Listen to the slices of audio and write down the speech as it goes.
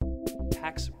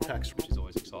tax, which is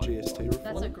always exciting. GST reform.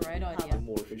 That's a great idea.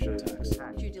 More efficient tax.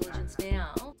 Due diligence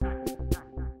now.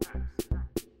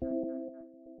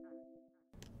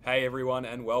 Hey everyone,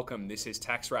 and welcome. This is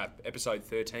Tax Wrap, episode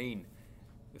 13.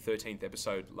 The 13th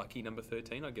episode, lucky number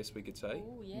 13, I guess we could say.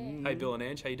 Oh, yeah. Hey Bill and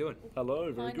Ange, how you doing?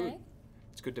 Hello, very Hi, good. Nate.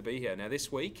 It's good to be here. Now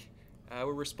this week,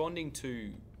 we're responding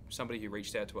to somebody who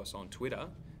reached out to us on Twitter,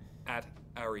 at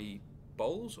Ari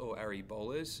Bowles or Ari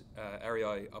Bowlers. Ari,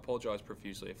 I apologise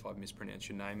profusely if I've mispronounced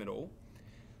your name at all.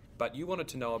 But you wanted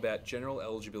to know about general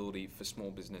eligibility for small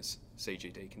business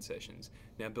CGT concessions.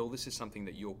 Now, Bill, this is something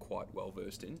that you're quite well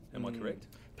versed in. Am I correct?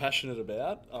 Passionate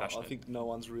about. I Passionate. think no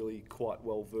one's really quite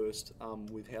well versed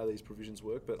with how these provisions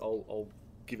work, but I'll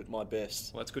give it my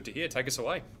best. Well, that's good to hear. Take us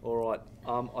away. All right.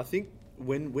 I think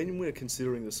when we're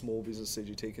considering the small business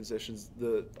CGT concessions,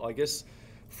 I guess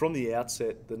from the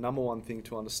outset, the number one thing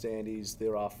to understand is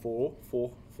there are four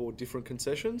different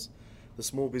concessions. The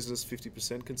small business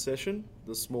 50% concession,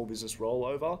 the small business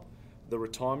rollover, the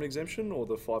retirement exemption or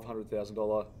the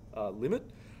 $500,000 limit,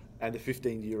 and the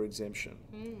 15-year exemption.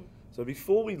 So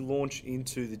before we launch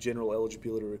into the general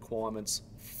eligibility requirements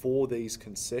for these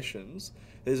concessions,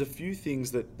 there's a few things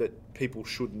that people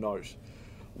should note.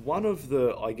 One of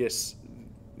the, I guess,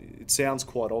 it sounds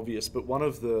quite obvious, but one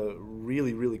of the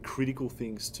really, really critical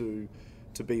things to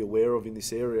be aware of in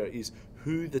this area is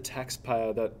who the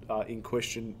taxpayer that in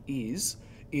question is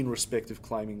in respect of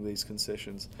claiming these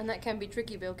concessions. And that can be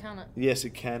tricky, Bill, can't it? Yes,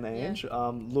 it can, Ange.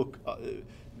 Yeah.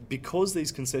 Because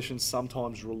these concessions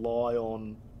sometimes rely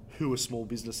on who a small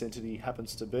business entity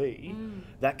happens to be,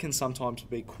 that can sometimes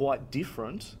be quite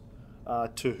different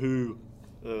to who,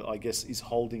 I guess, is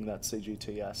holding that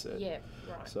CGT asset. Yeah,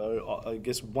 right. So I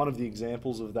guess one of the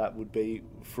examples of that would be,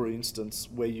 for instance,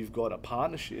 where you've got a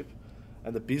partnership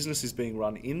and the business is being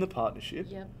run in the partnership,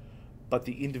 Yep. but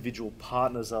the individual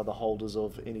partners are the holders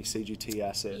of any CGT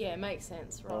asset. Yeah, makes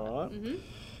sense, right. All right. Mm-hmm.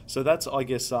 So that's, I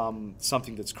guess,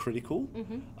 something that's critical.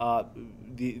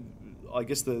 Mm-hmm. I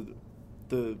guess the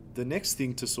next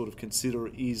thing to sort of consider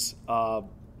is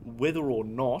whether or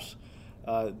not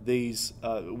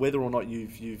whether or not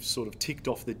you've sort of ticked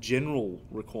off the general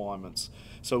requirements.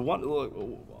 So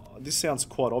this sounds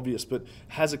quite obvious, but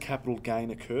has a capital gain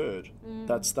occurred?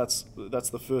 That's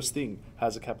the first thing.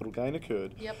 Has a capital gain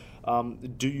occurred? Yep.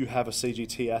 Do you have a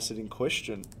CGT asset in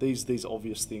question? These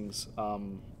obvious things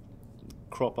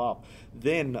crop up.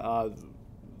 Then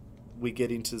we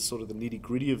get into sort of the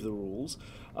nitty-gritty of the rules,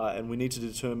 and we need to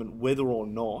determine whether or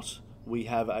not we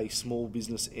have a small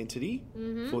business entity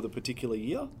for the particular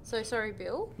year. So, sorry,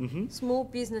 Bill. Mm-hmm. Small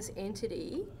business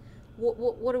entity,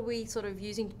 what are we sort of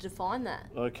using to define that?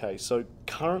 Okay, so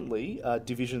currently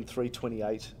Division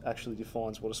 328 actually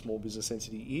defines what a small business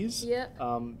entity is. Yeah.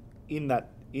 In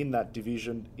that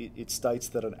division, it states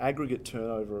that an aggregate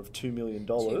turnover of $2 million,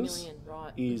 $2 million,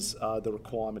 right. is the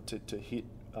requirement to hit.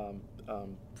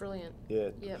 Brilliant. Yeah,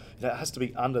 Yep. that has to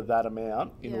be under that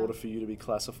amount in Yeah. order for you to be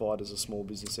classified as a small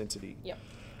business entity. Yep.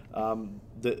 An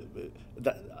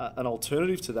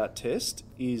alternative to that test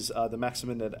is the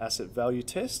maximum net asset value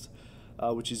test,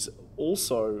 which is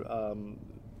also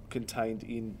contained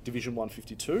in Division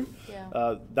 152.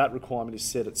 Yeah. That requirement is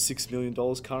set at $6 million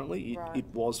currently. Right. It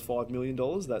was $5 million.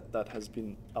 That has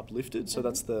been uplifted. So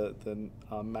that's the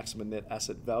maximum net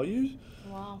asset value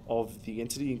Wow. of the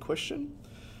entity in question.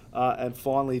 And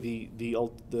finally,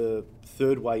 the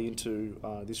third way into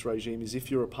this regime is if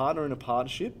you're a partner in a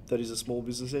partnership that is a small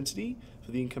business entity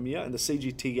for the income year, and the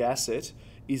CGT asset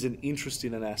is an interest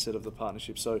in an asset of the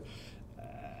partnership. So,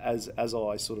 as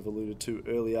I sort of alluded to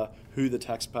earlier, who the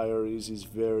taxpayer is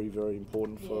very, very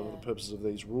important for the purposes of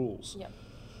these rules. Yep.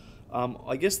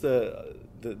 I guess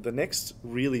the next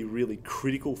really, really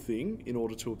critical thing in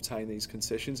order to obtain these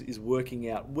concessions is working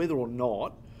out whether or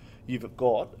not you've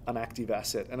got an active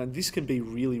asset. And this can be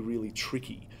really, really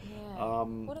tricky. Yeah.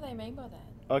 What do they mean by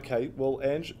that? Okay, well,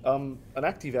 Ange, an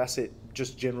active asset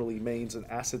just generally means an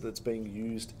asset that's being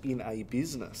used in a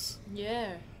business.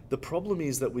 Yeah. The problem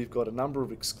is that we've got a number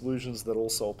of exclusions that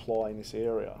also apply in this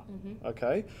area.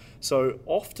 Okay, so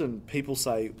often people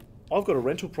say, I've got a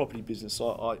rental property business.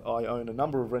 I own a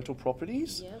number of rental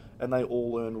properties, Yep. and they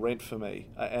all earn rent for me.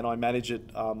 And I manage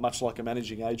it much like a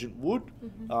managing agent would,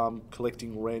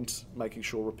 collecting rent, making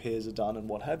sure repairs are done and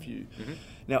what have you.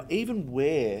 Now, even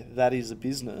where that is a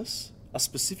business, a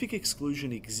specific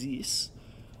exclusion exists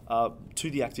to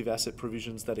the active asset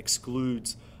provisions that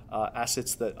excludes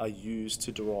assets that are used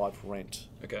to derive rent.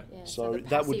 Okay. Yeah, So the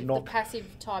that would passive- not- the passive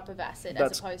type of asset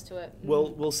That's- as opposed to a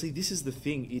Well, see, this is the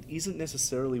thing. It isn't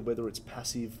necessarily whether it's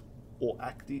passive or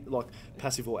active, like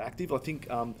passive or active. I think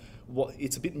what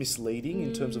it's a bit misleading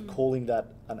in terms of calling that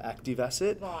an active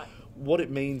asset. Right. What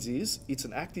it means is it's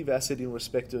an active asset in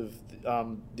respect of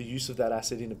the use of that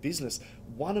asset in a business.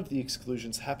 One of the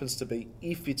exclusions happens to be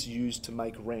if it's used to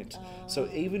make rent. So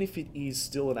even if it is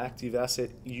still an active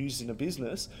asset used in a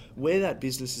business, where that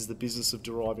business is the business of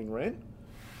deriving rent,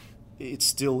 it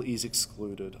still is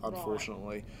excluded,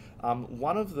 unfortunately.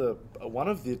 One of the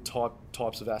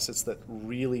types of assets that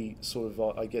really sort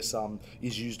of, I guess,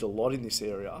 is used a lot in this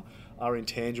area are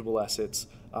intangible assets.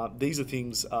 These are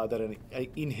things that are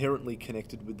inherently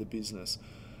connected with the business.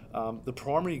 The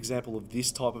primary example of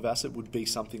this type of asset would be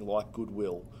something like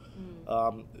goodwill.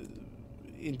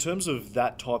 In terms of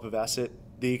that type of asset,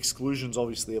 the exclusions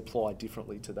obviously apply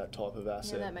differently to that type of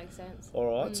asset. Yeah, that makes sense.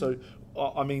 All right, so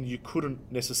I mean, you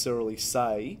couldn't necessarily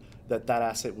say that that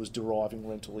asset was deriving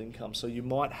rental income. So you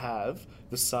might have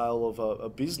the sale of a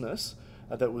business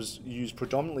that was used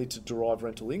predominantly to derive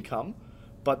rental income,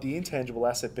 but the intangible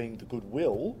asset being the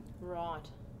goodwill Right.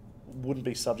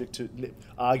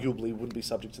 arguably wouldn't be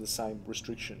subject to the same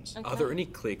restrictions. Okay. Are there any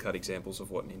clear-cut examples of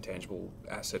what an intangible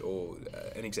asset or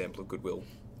an example of goodwill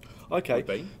Okay, would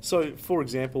be? so for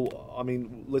example, I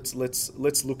mean, let's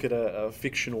look at a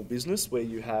fictional business where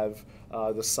you have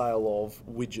the sale of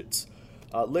widgets.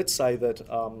 Let's say that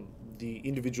the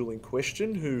individual in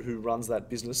question who runs that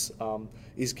business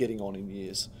is getting on in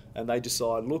years, and they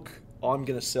decide, look, I'm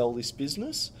going to sell this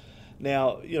business.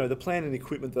 Now, you know, the plant and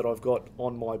equipment that I've got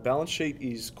on my balance sheet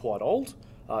is quite old.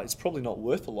 It's probably not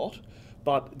worth a lot,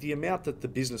 but the amount that the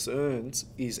business earns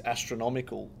is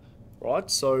astronomical,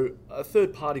 right? So a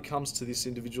third party comes to this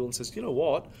individual and says, you know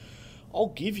what, I'll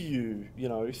give you,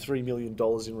 $3 million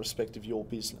in respect of your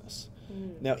business.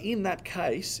 Now, in that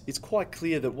case, it's quite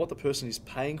clear that what the person is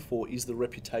paying for is the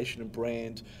reputation and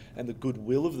brand and the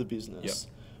goodwill of the business,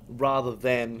 rather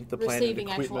than the plant and Receiving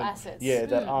actual equipment. assets.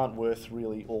 That aren't worth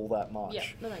really all that much. Yeah,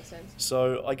 that makes sense.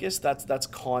 So I guess that's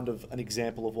kind of an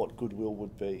example of what goodwill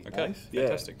would be. Okay, Nath.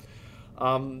 fantastic.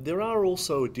 There are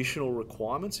also additional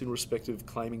requirements in respect of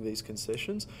claiming these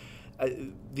concessions.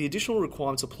 The additional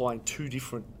requirements apply in two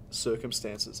different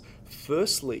circumstances.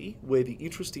 Firstly, where the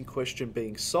interest in question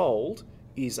being sold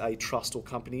is a trust or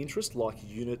company interest, like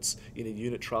units in a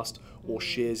unit trust or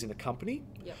shares in a company.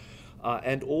 Yep.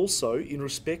 And also, in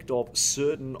respect of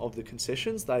certain of the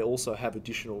concessions, they also have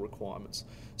additional requirements.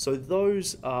 So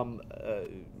those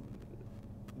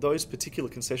particular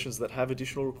concessions that have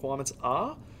additional requirements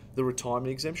are the retirement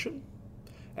exemption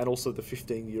and also the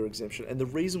 15-year exemption. And the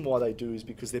reason why they do is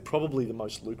because they're probably the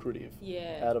most lucrative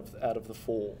out of the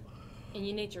four. And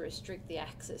you need to restrict the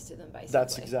access to them, basically.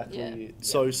 That's exactly it.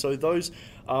 So those,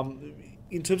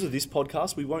 in terms of this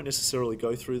podcast, we won't necessarily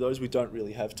go through those. We don't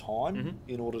really have time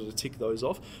in order to tick those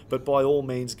off. But by all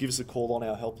means, give us a call on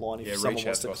our helpline if someone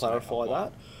wants to clarify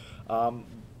that.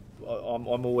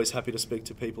 I'm always happy to speak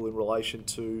to people in relation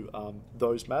to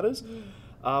those matters.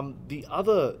 The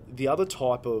other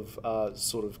type of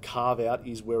sort of carve out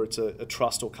is where it's a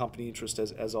trust or company interest,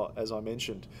 as I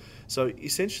mentioned. So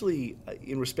essentially,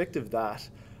 in respect of that,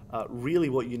 really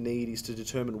what you need is to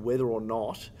determine whether or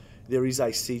not there is a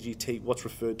CGT, what's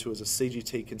referred to as a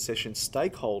CGT concession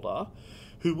stakeholder,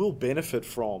 who will benefit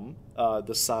from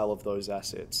the sale of those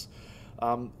assets.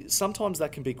 Sometimes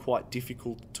that can be quite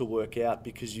difficult to work out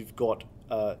because you've got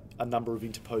a number of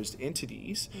interposed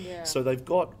entities. Yeah. So they've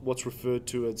got what's referred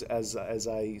to as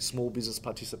a small business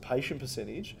participation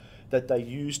percentage that they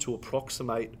use to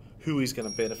approximate who is going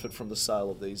to benefit from the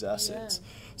sale of these assets.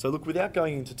 So look, without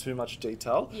going into too much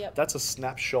detail, that's a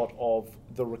snapshot of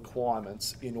the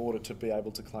requirements in order to be able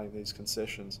to claim these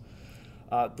concessions.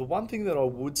 The one thing that I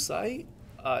would say,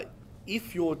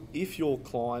 if your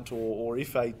client or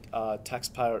if a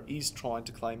taxpayer is trying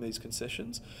to claim these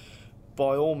concessions,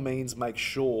 by all means make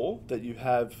sure that you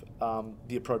have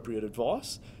the appropriate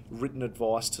advice, written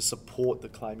advice to support the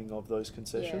claiming of those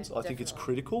concessions. I think it's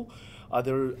critical.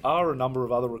 There are a number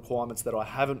of other requirements that I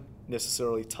haven't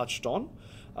necessarily touched on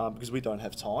because we don't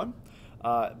have time,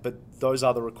 but those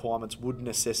other requirements would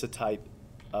necessitate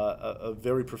a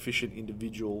very proficient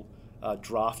individual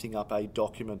drafting up a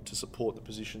document to support the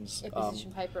positions. A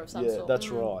position paper of some sort. That's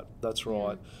right. That's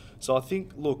right. So I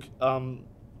think, look,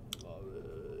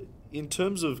 in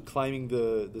terms of claiming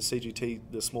the CGT,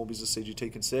 the small business CGT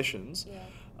concessions,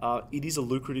 it is a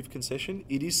lucrative concession.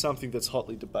 It is something that's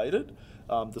hotly debated.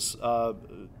 The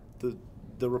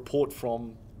report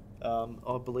from,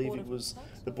 I believe it was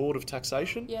the Board of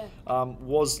Taxation,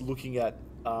 was looking at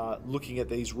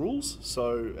these rules.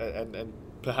 So and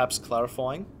perhaps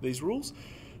clarifying these rules,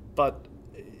 but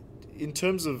in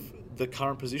terms of the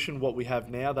current position, what we have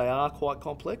now, they are quite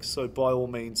complex. So by all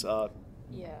means,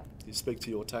 Yeah. you speak to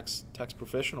your tax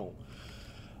professional.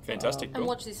 Fantastic. And Bill.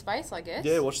 watch this space, I guess.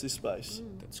 Yeah, watch this space.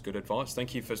 That's good advice.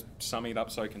 Thank you for summing it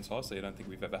up so concisely. I don't think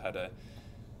we've ever had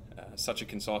such a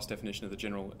concise definition of the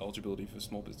general eligibility for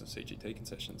small business CGT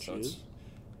concessions. So Cheers.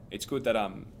 it's good that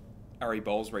Ari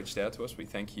Bowles reached out to us. We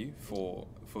thank you for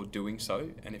doing so.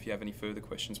 And if you have any further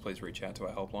questions, please reach out to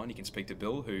our helpline. You can speak to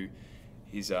Bill, who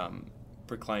is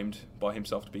proclaimed by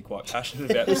himself to be quite passionate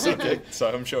about the subject. So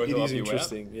I'm sure It he'll help is you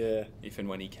interesting, out if and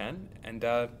when he can. And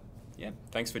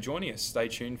thanks for joining us. Stay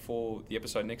tuned for the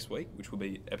episode next week, which will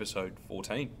be episode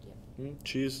 14.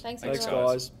 Cheers. Thanks, Thanks, everyone.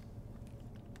 guys.